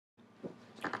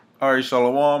Alright,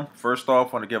 Shalom. First off,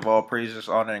 I want to give all praises,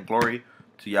 honor, and glory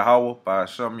to Yahweh by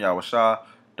Hashem Yahushua.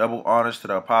 Double honors to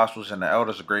the apostles and the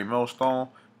elders of Great Millstone.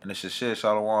 And it's sincere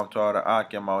Shalom to all the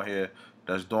Akim out here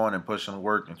that's doing and pushing the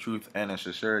work in truth and in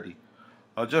sincerity.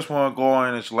 I just want to go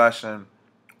on this lesson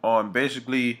on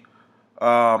basically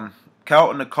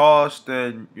counting the cost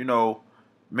and,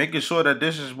 making sure that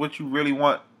this is what you really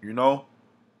want,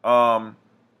 I'll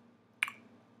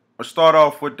start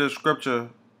off with this scripture.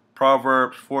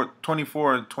 Proverbs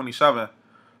 24 and 27,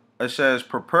 it says,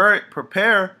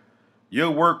 prepare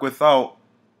your work without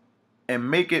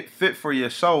and make it fit for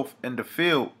yourself in the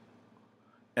field,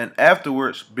 and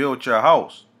afterwards build your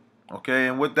house. Okay,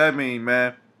 and what that means,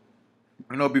 man,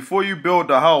 before you build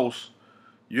the house,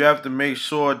 you have to make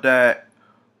sure that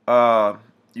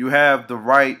you have the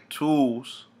right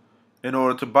tools in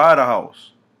order to buy the house.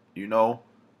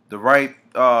 The right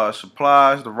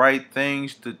supplies, the right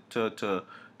things to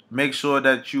make sure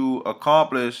that you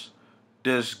accomplish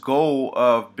this goal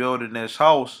of building this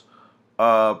house. You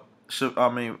have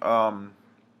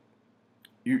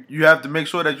to make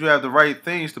sure that you have the right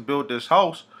things to build this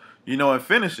house, and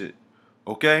finish it.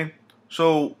 Okay?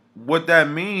 So what that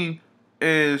means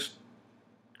is,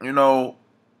 when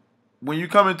you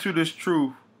come into this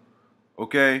truth,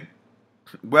 okay,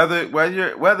 whether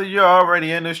you're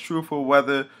already in this truth or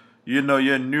whether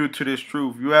you're new to this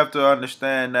truth, you have to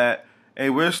understand that, hey,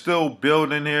 we're still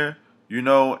building here,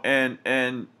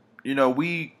 and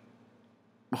we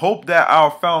hope that our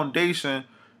foundation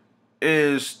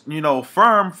is,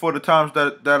 firm for the times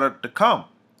that are to come.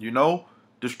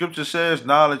 The scripture says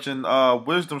knowledge and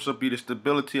wisdom shall be the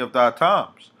stability of thy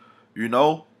times.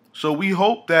 So we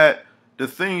hope that the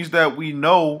things that we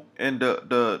know and that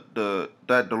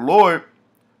the Lord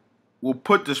will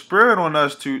put the Spirit on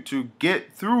us to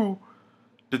get through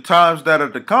the times that are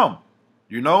to come.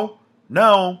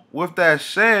 Now, with that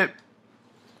said,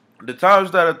 the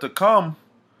times that are to come,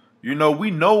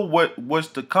 we know what's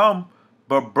to come,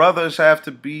 but brothers have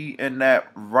to be in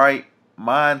that right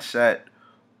mindset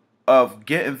of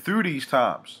getting through these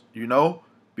times,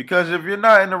 because if you're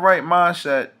not in the right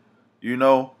mindset, you're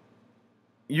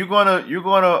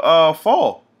gonna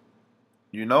fall,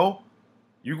 you're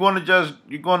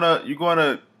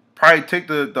gonna probably take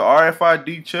the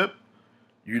RFID chip,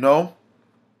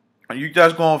 you're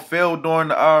just going to fail during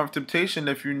the hour of temptation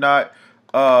if you're not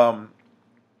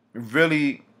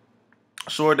really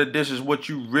sure that this is what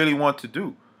you really want to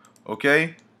do.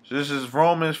 Okay? So this is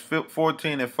Romans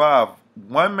 14 and 5.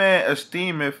 One man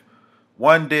esteemeth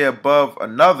one day above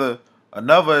another,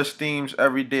 another esteems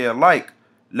every day alike.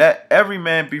 Let every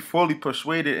man be fully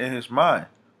persuaded in his mind.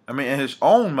 in his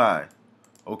own mind.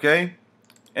 Okay?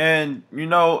 And,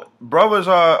 brothers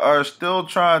are still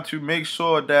trying to make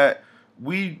sure that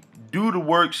we do the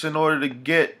works in order to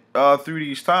get through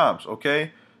these times.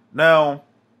 Okay, now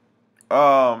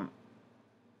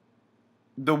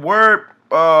the word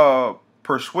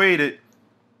persuaded,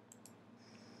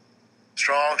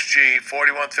 Strong's G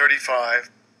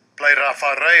 4135,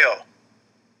 pleiraphoreo,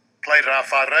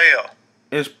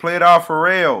 is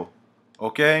pleiraphoreo.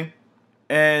 Okay,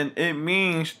 and it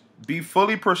means be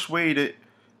fully persuaded,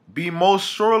 be most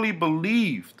surely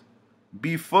believed,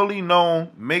 be fully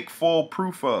known, make full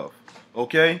proof of.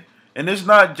 Okay? And it's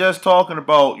not just talking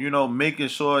about, making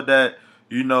sure that,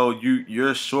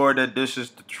 you're sure that this is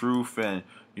the truth, and,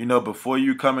 before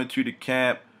you come into the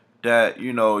camp that,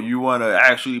 you want to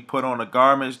actually put on the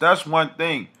garments. That's one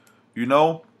thing,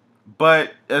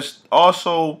 but it's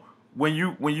also when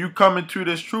you come into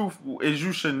this truth, is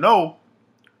you should know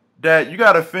that you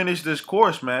got to finish this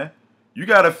course, man. You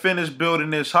got to finish building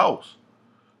this house.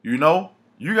 You got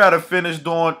to finish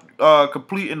doing,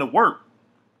 completing the work.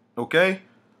 Okay?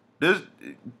 This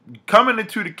coming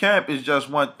into the camp is just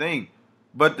one thing.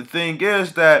 But the thing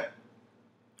is that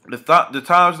the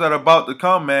times that are about to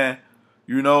come, man,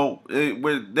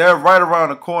 they're right around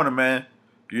the corner, man.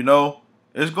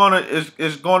 It's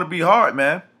gonna be hard,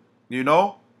 man.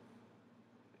 The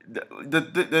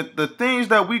things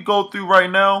that we go through right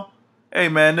now, hey,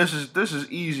 man, this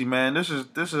is easy, man. This is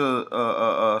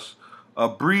a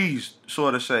breeze,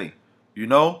 sort of say,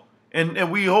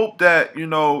 and we hope that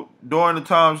during the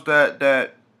times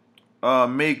that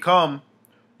may come,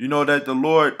 that the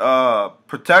Lord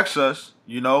protects us,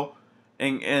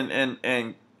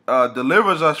 and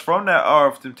delivers us from that hour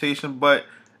of temptation. But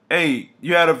hey,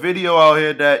 you had a video out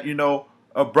here that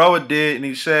a brother did, and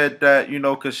he said that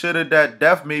consider that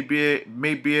death may be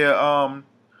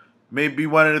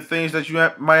one of the things that you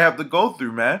might have to go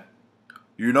through, man.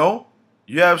 You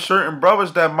have certain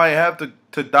brothers that might have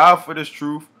to die for this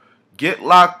truth, get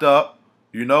locked up,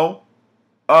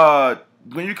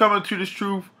 when you come into this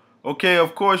truth, Okay,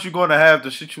 of course you're gonna have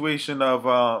the situation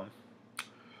of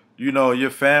your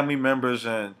family members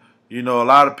and a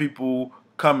lot of people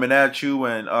coming at you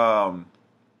and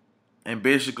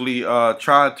basically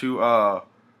try to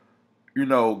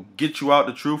get you out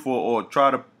the truth or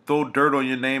try to throw dirt on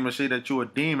your name and say that you're a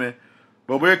demon.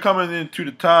 But we're coming into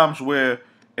the times where,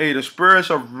 hey, the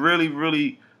spirits are really,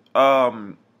 really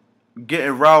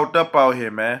getting riled up out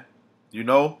here, man. You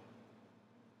know,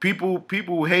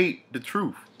 people hate the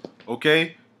truth.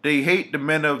 Okay, they hate the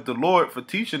men of the Lord for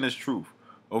teaching this truth.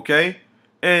 Okay,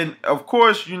 and of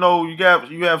course, you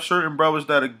have certain brothers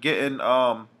that are getting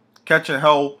catching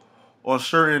hell on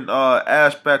certain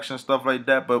aspects and stuff like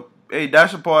that. But hey,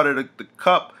 that's a part of the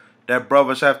cup that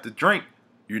brothers have to drink.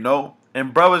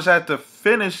 And brothers have to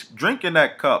finish drinking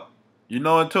that cup.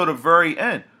 Until the very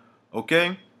end.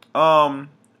 Okay,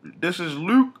 this is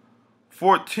Luke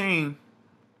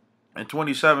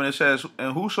 14:27. It says,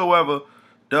 "And whosoever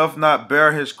doth not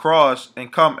bear his cross and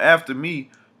come after me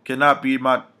cannot be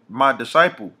my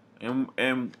disciple." And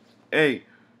hey,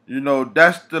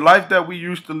 that's the life that we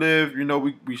used to live.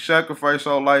 We sacrifice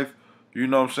our life,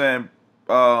 what I'm saying,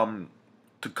 to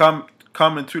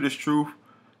come into this truth,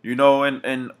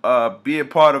 and be a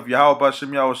part of Yahweh Bashem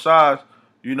Yahushai's,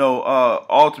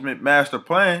 ultimate master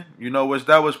plan, which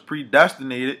that was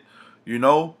predestinated, you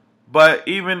know. But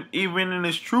even in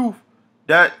this truth,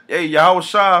 that hey Yahweh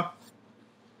Shai,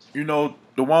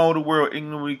 the one who the world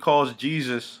ignorantly calls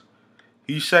Jesus,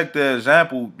 he set the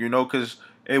example, because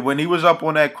hey, when he was up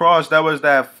on that cross, that was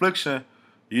that affliction,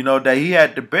 that he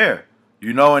had to bear,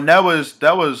 and that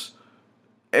was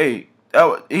hey,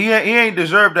 he ain't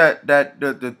deserved that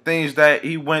the things that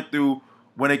he went through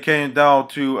when it came down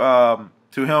to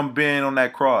him being on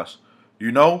that cross,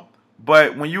 you know.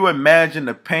 But when you imagine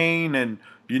the pain and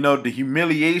the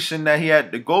humiliation that he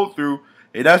had to go through,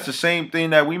 hey, that's the same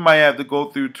thing that we might have to go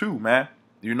through too, man.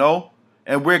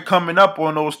 And we're coming up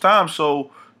on those times,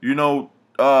 so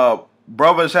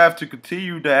brothers have to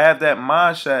continue to have that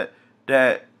mindset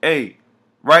that hey,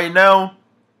 right now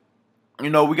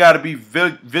we got to be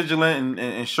vigilant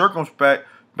and circumspect.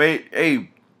 But hey,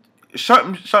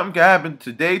 something can happen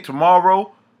today,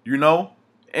 tomorrow,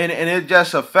 and it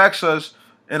just affects us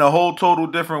in a whole total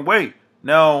different way.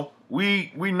 Now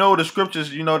we know the scriptures,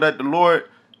 that the Lord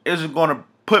isn't going to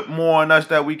put more on us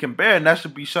that we can bear, and that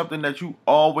should be something that you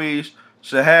always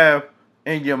should have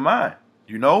in your mind.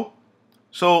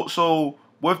 So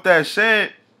with that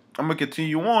said, I'm gonna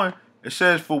continue on. It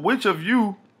says, "For which of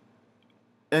you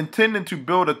intending to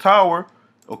build a tower,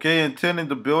 intending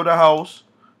to build a house,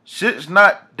 sits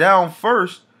not down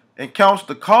first and counts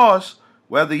the cost,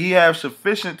 whether he have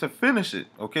sufficient to finish it."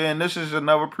 And this is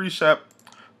another precept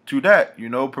to that.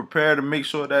 Prepare to make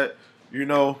sure that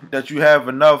that you have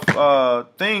enough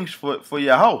things for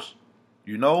your house.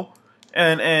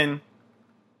 And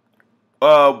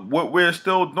what we're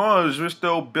still doing is we're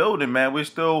still building, man. We're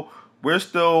still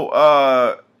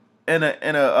in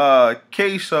a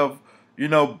case of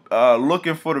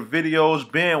looking for the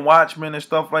videos, being watchmen and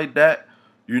stuff like that.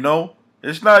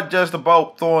 It's not just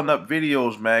about throwing up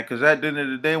videos, man. Because at the end of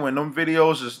the day, when them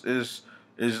videos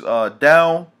is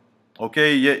down,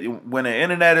 when the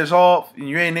internet is off and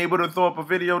you ain't able to throw up a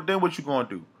video, then what you gonna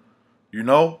do?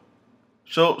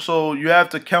 So you have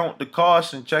to count the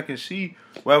costs and check and see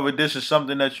whether this is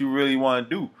something that you really want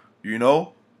to do.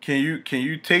 Can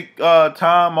you take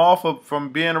time off from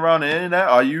being around the internet?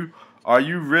 Are you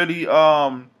really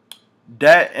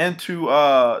that into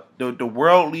the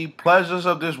worldly pleasures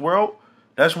of this world?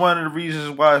 That's one of the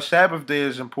reasons why Sabbath day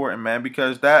is important, man,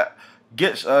 because that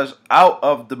gets us out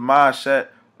of the mindset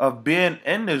of being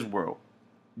in this world.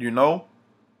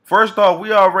 First off,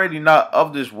 we already not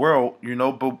of this world,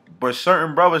 but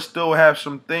certain brothers still have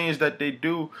some things that they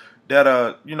do that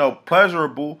are,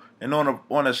 pleasurable. And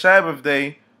on a Sabbath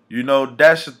day,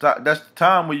 that's the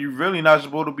time where you're really not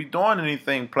supposed to be doing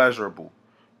anything pleasurable.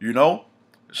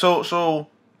 So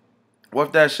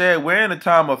with that said, we're in a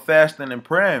time of fasting and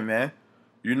praying, man.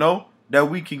 That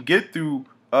we can get through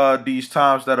these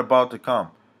times that are about to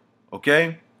come.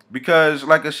 Because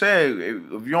like I said,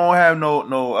 if you don't have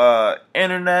no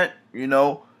internet,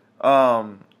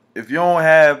 if you don't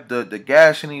have the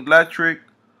gas and electric,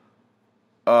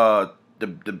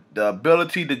 the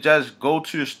ability to just go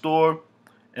to the store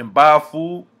and buy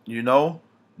food,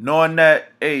 knowing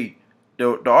that hey,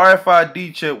 the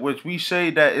RFID chip, which we say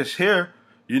that it's here,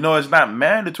 it's not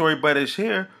mandatory, but it's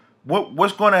here.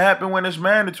 What's going to happen when it's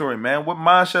mandatory, man? What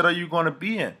mindset are you going to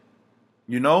be in?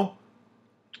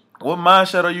 What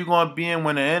mindset are you going to be in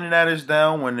when the internet is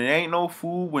down, when there ain't no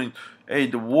food, when hey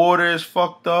the water is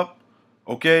fucked up,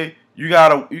 you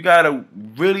gotta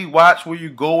really watch where you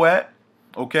go at.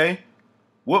 Okay,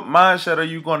 what mindset are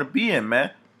you gonna be in,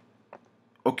 man?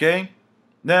 Okay,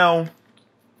 now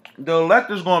the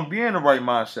elector's gonna be in the right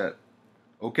mindset.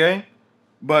 Okay,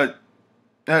 but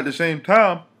at the same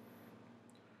time,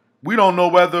 we don't know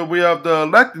whether we have the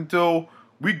elect until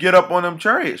we get up on them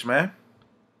chariots, man.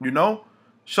 You know,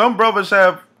 some brothers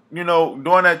have, during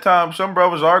that time, some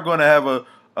brothers are going to have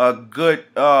a good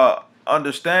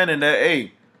understanding that,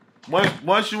 hey,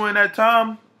 once you're in that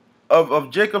time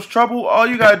of Jacob's trouble, all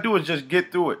you got to do is just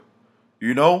get through it,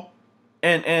 you know?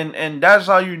 And that's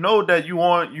how you know that you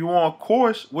on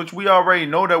course, which we already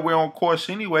know that we're on course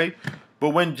anyway. But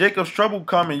when Jacob's trouble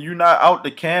come and you're not out the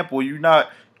camp or you're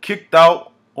not kicked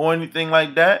out or anything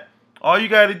like that, all you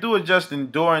got to do is just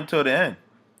endure until the end,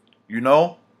 you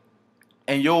know?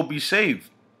 And you'll be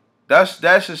saved. That's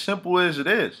as simple as it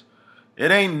is. It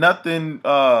ain't nothing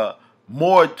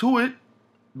more to it,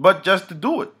 but just to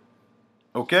do it.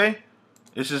 Okay?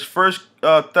 This is First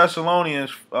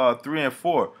Thessalonians 3 and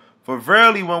 4. For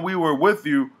verily, when we were with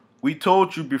you, we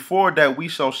told you before that we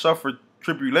shall suffer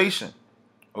tribulation.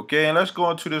 Okay, and let's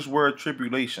go into this word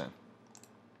tribulation.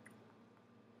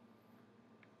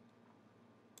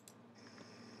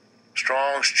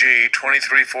 Strong's G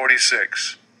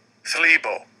 2346.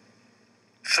 Thlibo.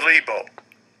 Thlibo.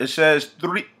 It says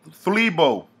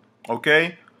thlibo.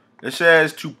 Okay? It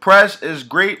says to press as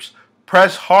grapes,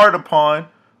 press hard upon,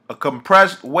 a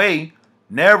compressed way,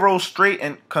 narrow, straight,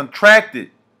 and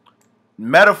contracted.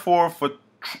 Metaphor for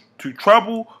to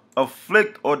trouble,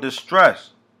 afflict, or distress.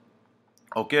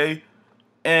 Okay?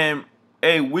 And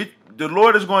hey, the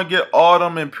Lord is going to get all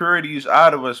them impurities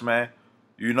out of us, man.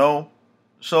 You know?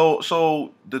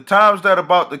 So the times that are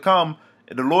about to come,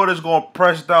 the Lord is going to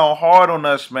press down hard on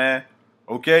us, man.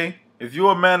 Okay? If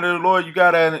you're a man of the Lord, you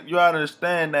gotta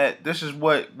understand that this is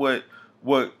what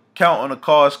counting the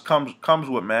cost comes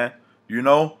with, man. You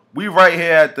know, we right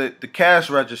here at the cash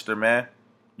register, man.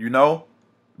 You know,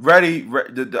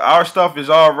 our stuff is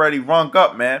already rung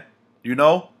up, man. You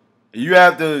know, you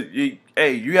have to, you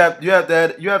have to have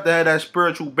that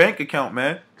spiritual bank account,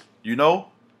 man. You know,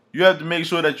 you have to make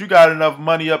sure that you got enough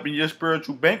money up in your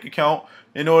spiritual bank account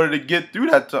in order to get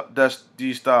through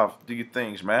these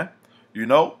things, man. You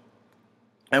know.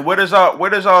 And what is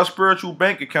our spiritual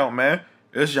bank account, man?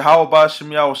 It's Yahweh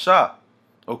Shem Yahushua.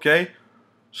 Okay?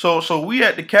 So we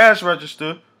at the cash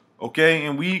register, okay,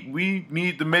 and we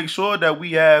need to make sure that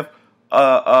we have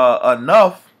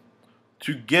enough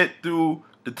to get through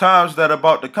the times that are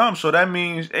about to come. So that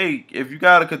means, hey, if you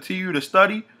gotta continue to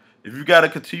study, if you gotta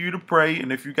continue to pray,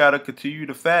 and if you gotta continue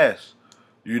to fast,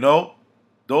 you know,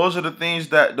 those are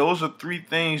three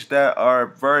things that are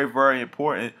very, very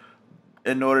important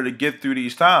in order to get through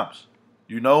these times,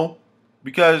 you know,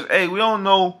 because hey, we don't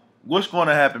know what's going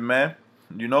to happen, man.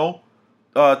 You know,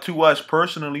 to us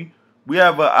personally, we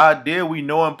have an idea, we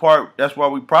know in part. That's why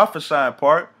we prophesy in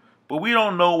part, but we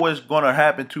don't know what's going to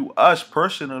happen to us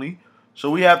personally. So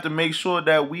we have to make sure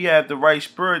that we have the right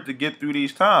spirit to get through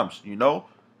these times. You know,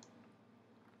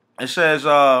 it says,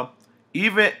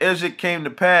 even as it came to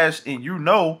pass, and you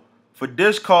know, for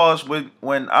this cause,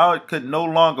 when I could no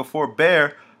longer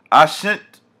forbear, I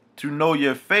sent to know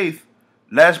your faith,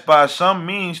 lest by some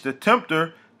means the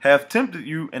tempter have tempted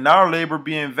you, and our labor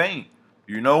be in vain.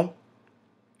 You know,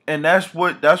 and that's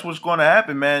what's going to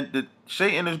happen, man.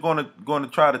 Satan is going to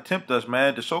try to tempt us,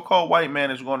 man. The so-called white man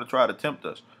is going to try to tempt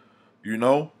us. You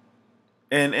know,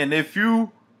 and if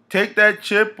you take that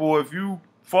chip, or if you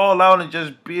fall out and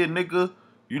just be a nigga,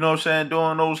 you know what I'm saying,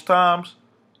 during those times.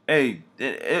 Hey,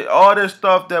 all this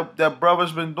stuff that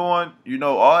brother's been doing, you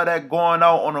know, all that going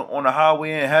out on the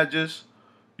highway and hedges,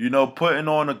 you know, putting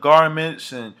on the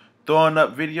garments and throwing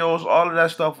up videos, all of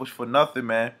that stuff was for nothing,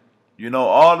 man. You know,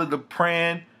 all of the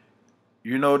praying,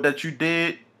 you know, that you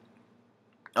did,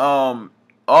 all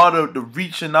the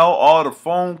reaching out, all the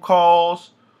phone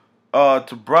calls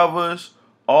to brothers,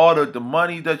 all the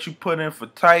money that you put in for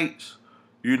tights,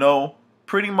 you know.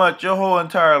 Pretty much your whole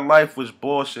entire life was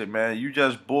bullshit, man. You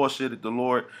just bullshitted the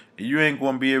Lord, and you ain't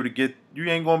gonna be able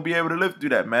to live through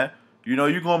that, man. You know,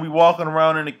 you're gonna be walking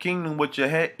around in the kingdom with your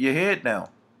head down.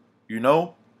 You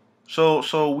know?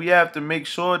 So we have to make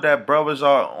sure that brothers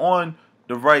are on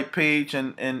the right page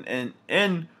and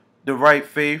in the right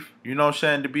faith, you know what I'm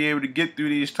saying, to be able to get through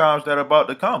these times that are about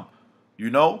to come. You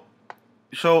know?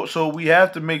 So we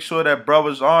have to make sure that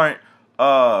brothers aren't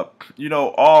you know,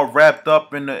 all wrapped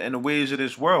up in the ways of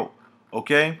this world.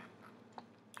 Okay?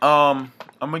 I'm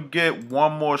gonna get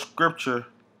one more scripture,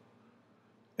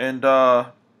 and I'm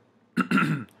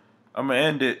gonna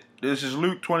end it. This is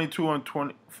Luke 22 and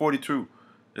 42.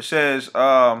 It says,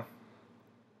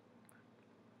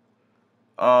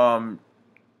 um,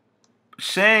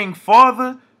 saying,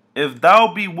 Father, if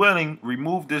thou be willing,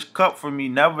 remove this cup from me.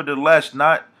 Nevertheless,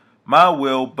 not my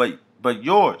will, but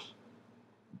yours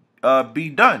be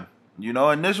done. You know,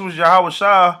 and this was Yahweh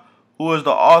Shah, who is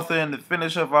the author and the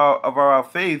finisher of our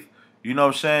faith. You know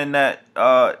what I'm saying?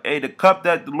 That hey, the cup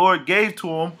that the Lord gave to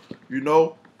him, you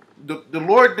know, the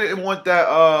Lord didn't want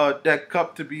that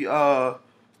cup to be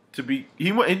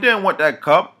he didn't want that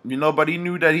cup, you know, but he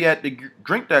knew that he had to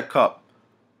drink that cup,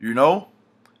 you know?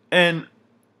 And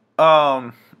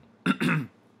the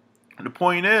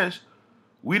point is,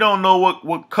 we don't know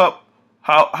what cup,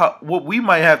 how what we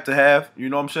might have, you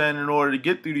know what I'm saying, in order to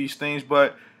get through these things.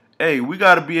 But hey, we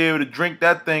got to be able to drink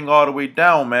that thing all the way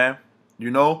down, man, you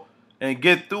know, and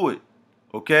get through it.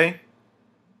 Okay?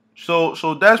 So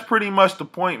that's pretty much the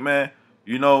point, man.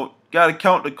 You know, got to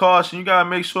count the cost, and you got to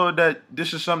make sure that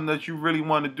this is something that you really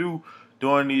want to do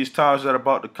during these times that are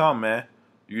about to come, man.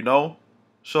 You know?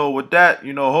 So with that,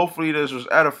 you know, hopefully this was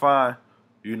edifying,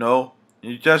 you know.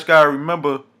 You just got to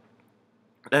remember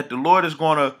that the Lord is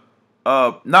going to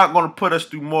not going to put us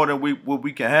through more than what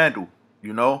we can handle,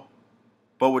 you know.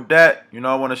 But with that, you know,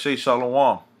 I want to say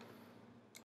shalom.